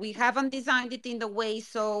matter. We haven't designed it in the way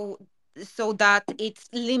so that it's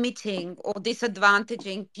limiting or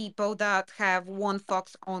disadvantaging people that have one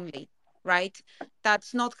fox only, right?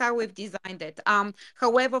 That's not how we've designed it.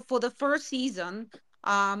 However, for the first season,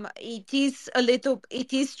 it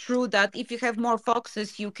is true that if you have more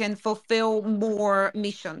foxes, you can fulfill more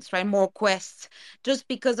missions, right? More quests, just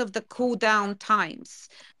because of the cooldown times.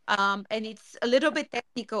 And it's a little bit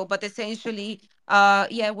technical, but essentially,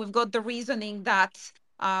 yeah, we've got the reasoning that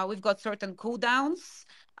we've got certain cooldowns,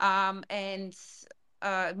 and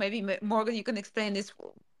maybe Morgan, you can explain this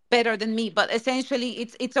better than me, but essentially,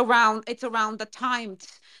 it's around the timed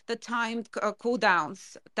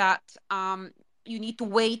cooldowns that you need to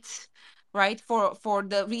wait, right, for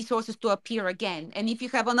the resources to appear again. And if you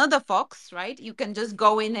have another fox, right, you can just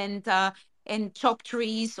go in and chop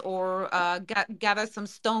trees or gather some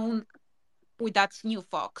stone with that new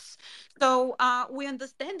fox. So we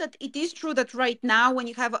understand that it is true that right now, when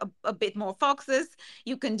you have a bit more foxes,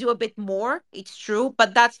 you can do a bit more. It's true,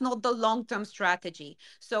 but that's not the long-term strategy.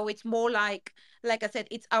 So it's more like I said,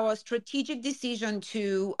 it's our strategic decision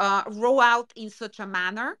to roll out in such a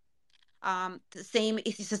manner.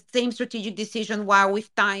 It's the same strategic decision while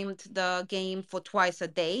we've timed the game for twice a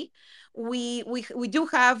day. We do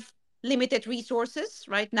have limited resources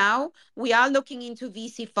right now. We are looking into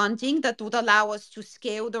VC funding that would allow us to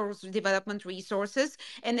scale those development resources.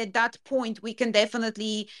 And at that point, we can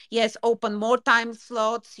definitely, yes, open more time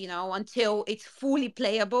slots, until it's fully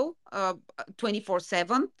playable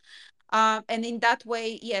 24/7. And in that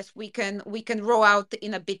way, yes, we can roll out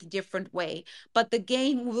in a bit different way, but the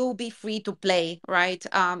game will be free to play, right?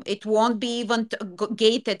 It won't be even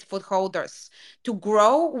gated for holders. To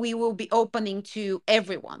grow, we will be opening to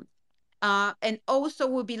everyone. And also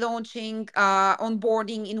we'll be launching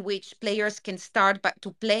onboarding in which players can start back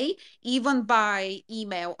to play, even by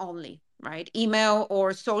email only, right? Email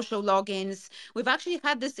or social logins. We've actually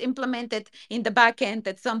had this implemented in the back end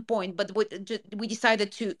at some point, but we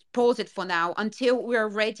decided to pause it for now until we're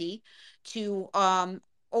ready to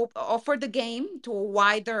offer the game to a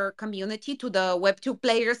wider community, to the Web2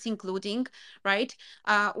 players, including, right?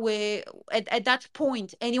 We at that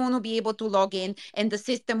point, anyone will be able to log in, and the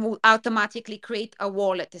system will automatically create a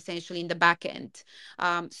wallet essentially in the back end.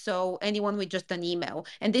 So anyone with just an email,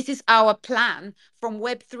 and this is our plan from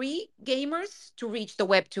Web3 gamers to reach the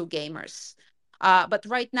Web2 gamers. But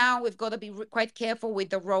right now, we've got to be quite careful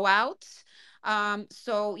with the rollouts.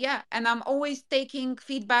 So yeah, and I'm always taking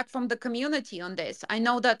feedback from the community on this. I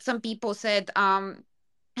know that some people said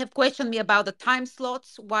have questioned me about the time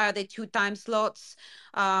slots. Why are they 2 time slots?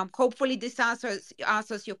 Hopefully this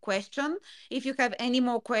answers your question. If you have any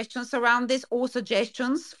more questions around this or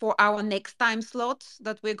suggestions for our next time slots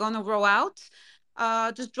that we're going to roll out,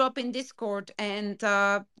 just drop in Discord and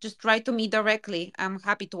just write to me directly. I'm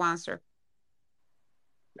happy to answer.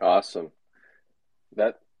 Awesome.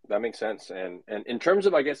 That makes sense. And in terms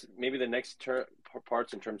of, I guess, maybe the next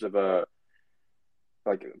parts in terms of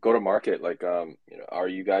like go to market, like are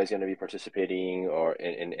you guys going to be participating or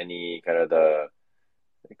in any kind of the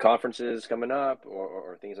conferences coming up,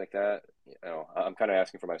 or things like that? I'm kind of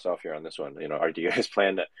asking for myself here on this one. Do you guys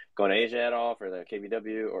plan to go to Asia at all for the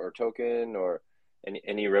KBW or token, or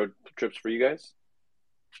any road trips for you guys?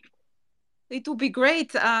 It would be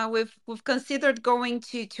great. We've considered going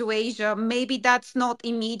to Asia. Maybe that's not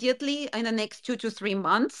immediately in the next 2 to 3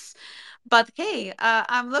 months, but hey,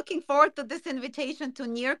 I'm looking forward to this invitation to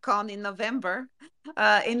NearCon in November,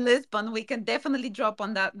 in Lisbon. We can definitely drop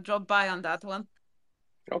by on that one.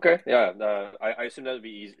 Okay, yeah. I assume that would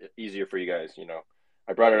be easier for you guys.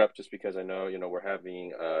 I brought it up just because I know we're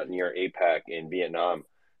having near APAC in Vietnam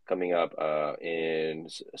coming up in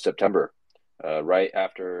September. Right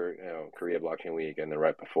after Korea Blockchain Week, and then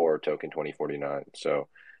right before Token 2049. So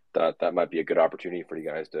that might be a good opportunity for you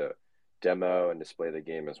guys to demo and display the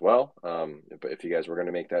game as well. But if you guys were going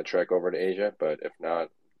to make that trek over to Asia, but if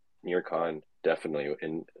not, NearCon definitely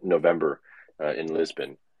in November in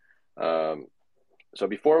Lisbon. So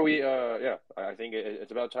before we, I think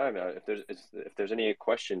it's about time. If there's any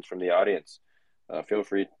questions from the audience, feel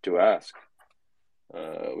free to ask.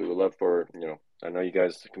 We would love for I know you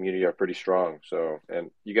guys, the community, are pretty strong. So, and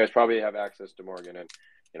you guys probably have access to Morgan and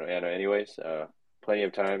Anna, anyways. Plenty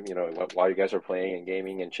of time, while you guys are playing and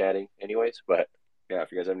gaming and chatting, anyways. But yeah,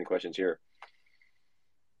 if you guys have any questions here.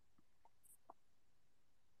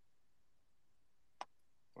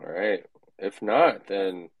 All right. If not,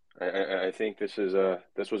 then I think this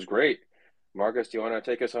was great. Marcus, do you want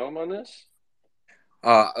to take us home on this?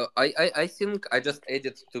 I think I just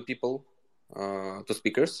added two people to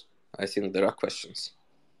speakers. I think there are questions.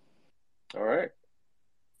 All right.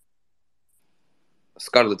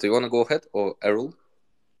 Scarlett, do you want to go ahead, or Errol?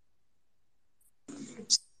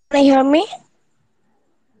 Can you hear me?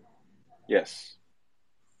 Yes.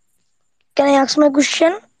 Can I ask my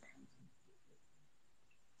question?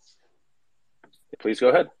 Please go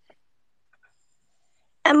ahead.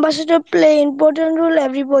 Ambassador play important role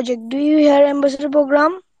every project. Do you hear ambassador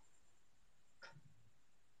program?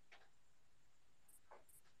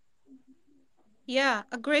 Yeah,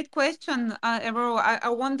 a great question, Ebro. I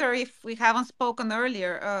wonder if we haven't spoken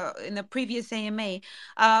earlier in a previous AMA.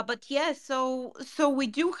 But yes, so we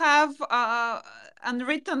do have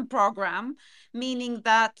unwritten program, meaning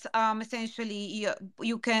that essentially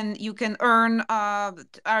you can earn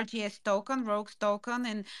RGS token, Rogues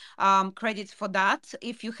token, and credits for that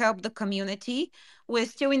if you help the community. We're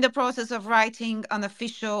still in the process of writing an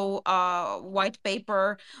official white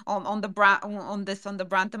paper on the brand on the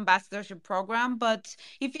brand ambassadorship program. But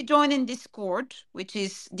if you join in Discord, which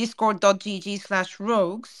is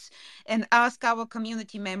discord.gg/rogues, and ask our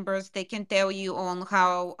community members, they can tell you on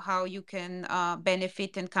how you can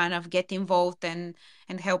benefit and kind of get involved and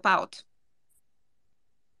help out.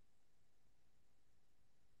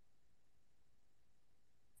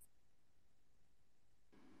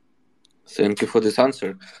 Thank you for this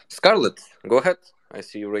answer. Scarlett, go ahead. I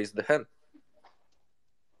see you raised the hand.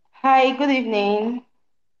 Hi, good evening.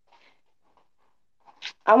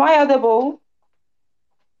 Am I audible?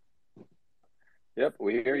 Yep,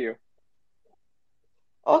 we hear you.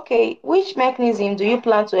 Okay, which mechanism do you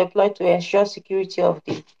plan to employ to ensure security of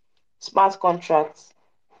the smart contracts?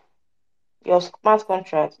 Your smart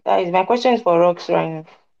contract. That is my question is for Rox right now.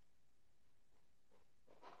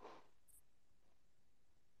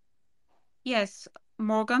 Yes,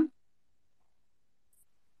 Morgan.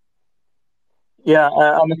 Yeah,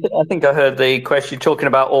 I think I heard the question talking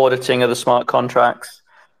about auditing of the smart contracts.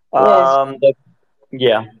 Yes.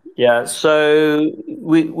 Yeah. So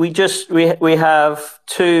we have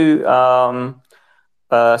two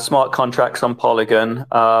smart contracts on Polygon.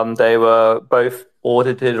 They were both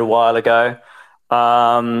audited a while ago,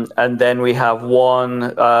 and then we have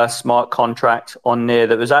one smart contract on Near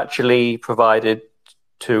that was actually provided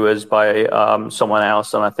to us by someone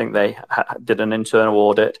else, and I think they did an internal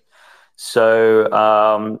audit.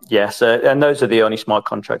 So yes, and those are the only smart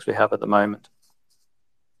contracts we have at the moment.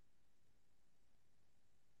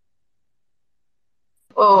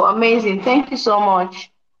 Oh, amazing. Thank you so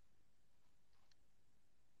much.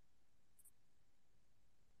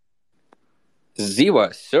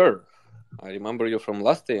 Ziva, sir. I remember you from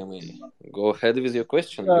last AMA. Go ahead with your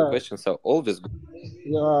question. Your questions are always good.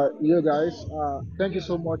 You guys, thank you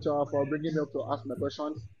so much for bringing me up to ask my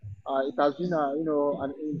questions. It has been,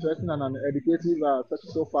 an interesting and an educative session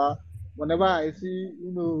so far. Whenever I see,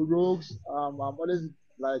 rogues, I'm always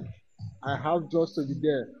like, I have just to be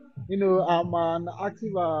there. I'm an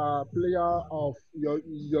active player of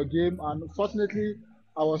your game, and fortunately,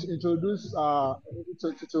 I was introduced to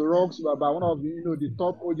rogues by one of the, the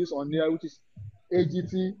top OGs on there, which is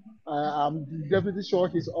AGT. I'm definitely sure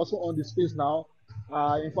he's also on the space now.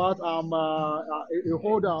 In fact, I'm a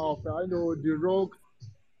holder of the Rogue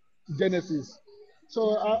Genesis.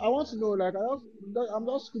 So I want to know, like, I'm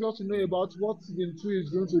just curious to know about what season 2 is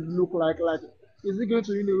going to look like. Like, is it going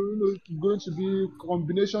to going to be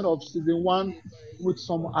combination of season 1 with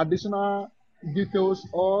some additional details,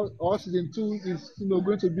 or season 2 is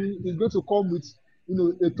going to come with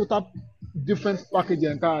a total different package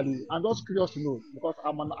entirely? I'm just curious to know because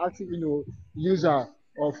I'm an active user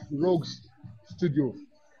of Rogue's Studio.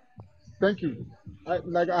 Thank you. I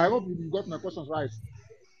hope you got my questions right.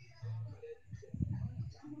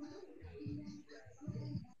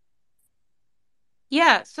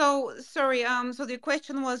 Yeah, so sorry, so the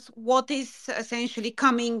question was what is essentially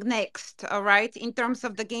coming next, all right, in terms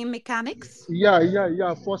of the game mechanics? Yeah.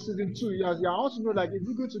 For season 2, yes, yeah. I want to know, like, is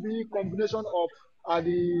it going to be a combination of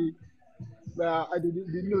the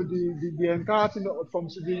entire thing from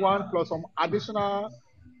season 1 plus some additional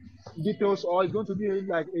details, or it's going to be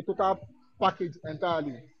like a total package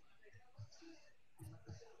entirely.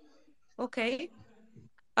 Okay.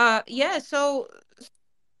 Yeah. So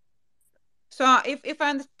if I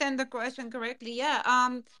understand the question correctly, yeah.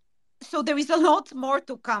 So there is a lot more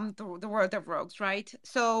to come to the world of rogues, right?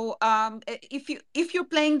 So if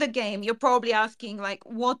you're playing the game, you're probably asking like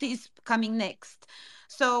what is coming next.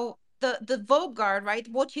 So the Vogue Guard, right,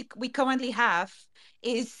 we currently have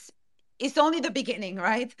is is only the beginning,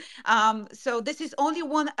 right? So this is only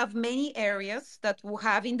one of many areas that we'll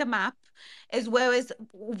have in the map, as well as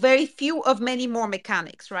very few of many more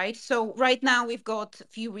mechanics, right? So right now we've got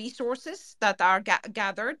few resources that are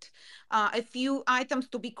gathered, a few items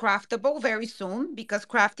to be craftable very soon because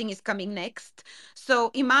crafting is coming next.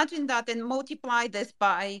 So imagine that and multiply this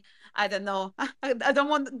by, I don't know,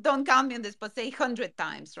 don't count me on this, but say 100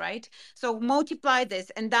 times, right? So multiply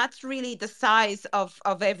this, and that's really the size of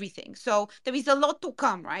everything. So there is a lot to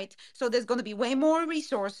come, right? So there's going to be way more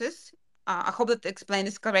resources. I hope that I explained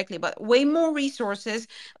this correctly, but way more resources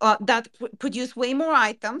that produce way more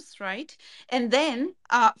items, right? And then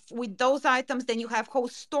with those items, then you have whole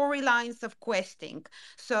storylines of questing.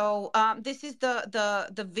 So this is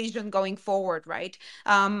the vision going forward, right?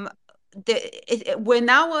 We're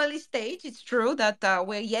now early stage. It's true that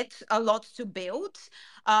we're yet a lot to build,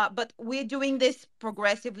 but we're doing this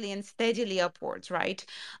progressively and steadily upwards, right?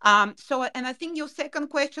 So, and I think your second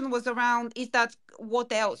question was around, is that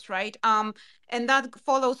what else, right? And that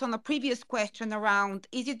follows on a previous question around,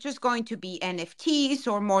 is it just going to be NFTs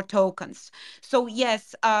or more tokens? So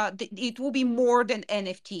yes, it will be more than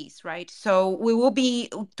NFTs, right? So we will be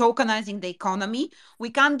tokenizing the economy. We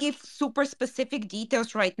can't give super specific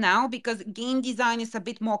details right now because game design is a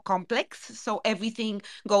bit more complex. So everything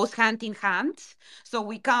goes hand in hand. So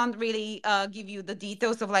we can't really give you the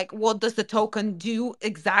details of like what does the token do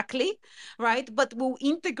exactly, right? But we'll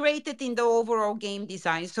integrate it in the overall game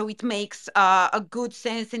design so it makes a good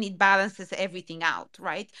sense and it balances everything out,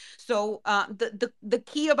 right? So the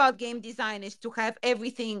key about game design is to have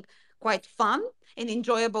everything quite fun and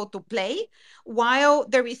enjoyable to play while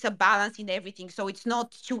there is a balance in everything. So it's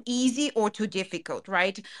not too easy or too difficult,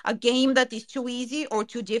 right? A game that is too easy or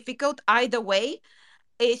too difficult, either way,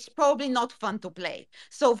 it's probably not fun to play.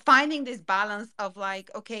 So finding this balance of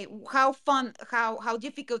like, okay, how fun, how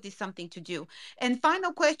difficult is something to do? And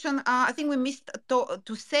final question, I think we missed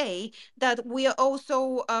to say that we are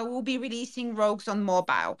also will be releasing Rogues on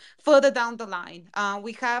mobile further down the line.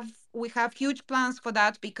 We have huge plans for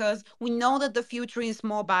that because we know that the future is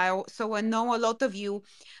mobile. So I know a lot of you,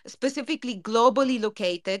 specifically globally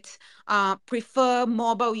located, prefer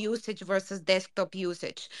mobile usage versus desktop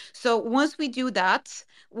usage. So once we do that,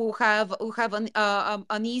 we'll have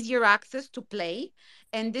an easier access to play,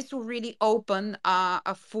 and this will really open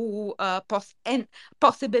a full and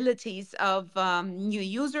possibilities of new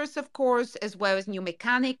users, of course, as well as new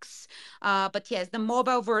mechanics. But yes, the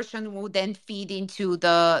mobile version will then feed into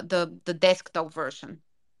the desktop version.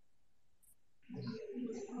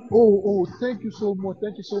 Thank you so much.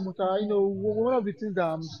 Thank you so much. One of the things that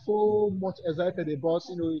I'm so much excited about,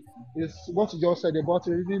 is what you just said about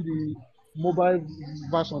using the mobile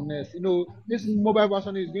version next. This mobile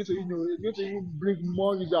version is going to, it's going to even bring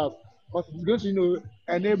more users, but it's going to,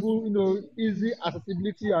 enable, easy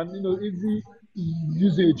accessibility and, easy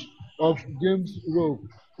usage of games role.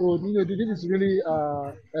 So, this is really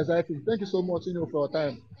exciting. Thank you so much, for your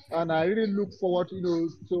time. And I really look forward,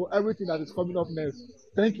 to everything that is coming up next.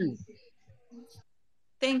 Thank you.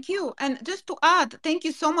 Thank you. And just to add, thank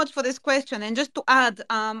you so much for this question. And just to add,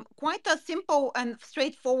 quite a simple and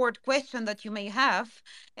straightforward question that you may have,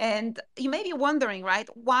 and you may be wondering, right?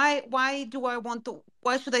 Why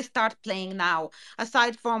should I start playing now?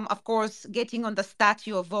 Aside from, of course, getting on the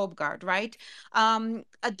statue of Vobgard, right?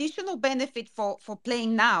 Additional benefit for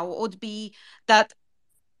playing now would be that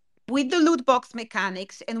with the loot box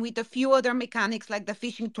mechanics and with a few other mechanics like the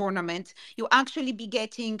fishing tournament, you actually be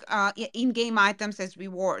getting in-game items as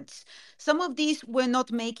rewards. Some of these we're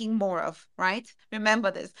not making more of, right? Remember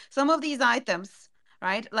this. Some of these items,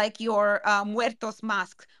 right, like your Muertos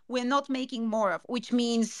mask, we're not making more of, which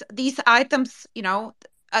means these items,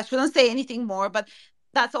 I shouldn't say anything more, but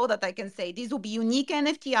that's all that I can say. These will be unique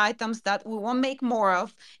NFT items that we won't make more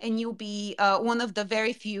of, and you'll be one of the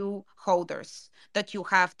very few holders that you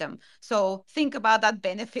have them. So think about that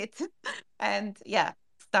benefit and yeah,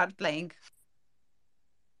 start playing.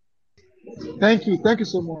 Thank you. Thank you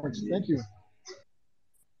so much. Thank you.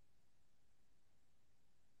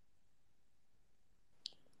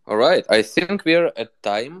 All right, I think we're at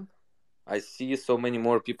time. I see so many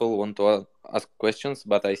more people want to ask questions,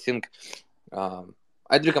 but I think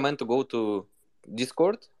I'd recommend to go to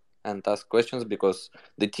Discord and ask questions, because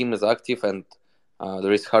the team is active, and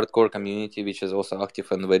there is hardcore community which is also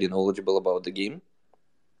active and very knowledgeable about the game.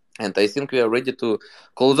 And I think we are ready to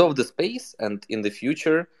close off the space, and in the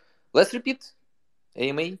future, let's repeat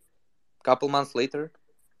AMA couple months later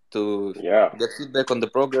to get feedback on the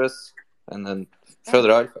progress and then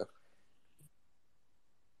further alpha.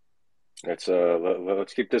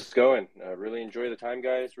 Let's keep this going. Really enjoy the time,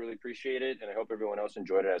 guys. Really appreciate it, and I hope everyone else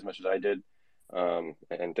enjoyed it as much as I did.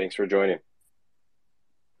 And thanks for joining.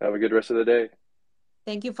 Have a good rest of the day.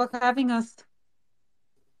 Thank you for having us. See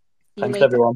you Thanks, later. everyone.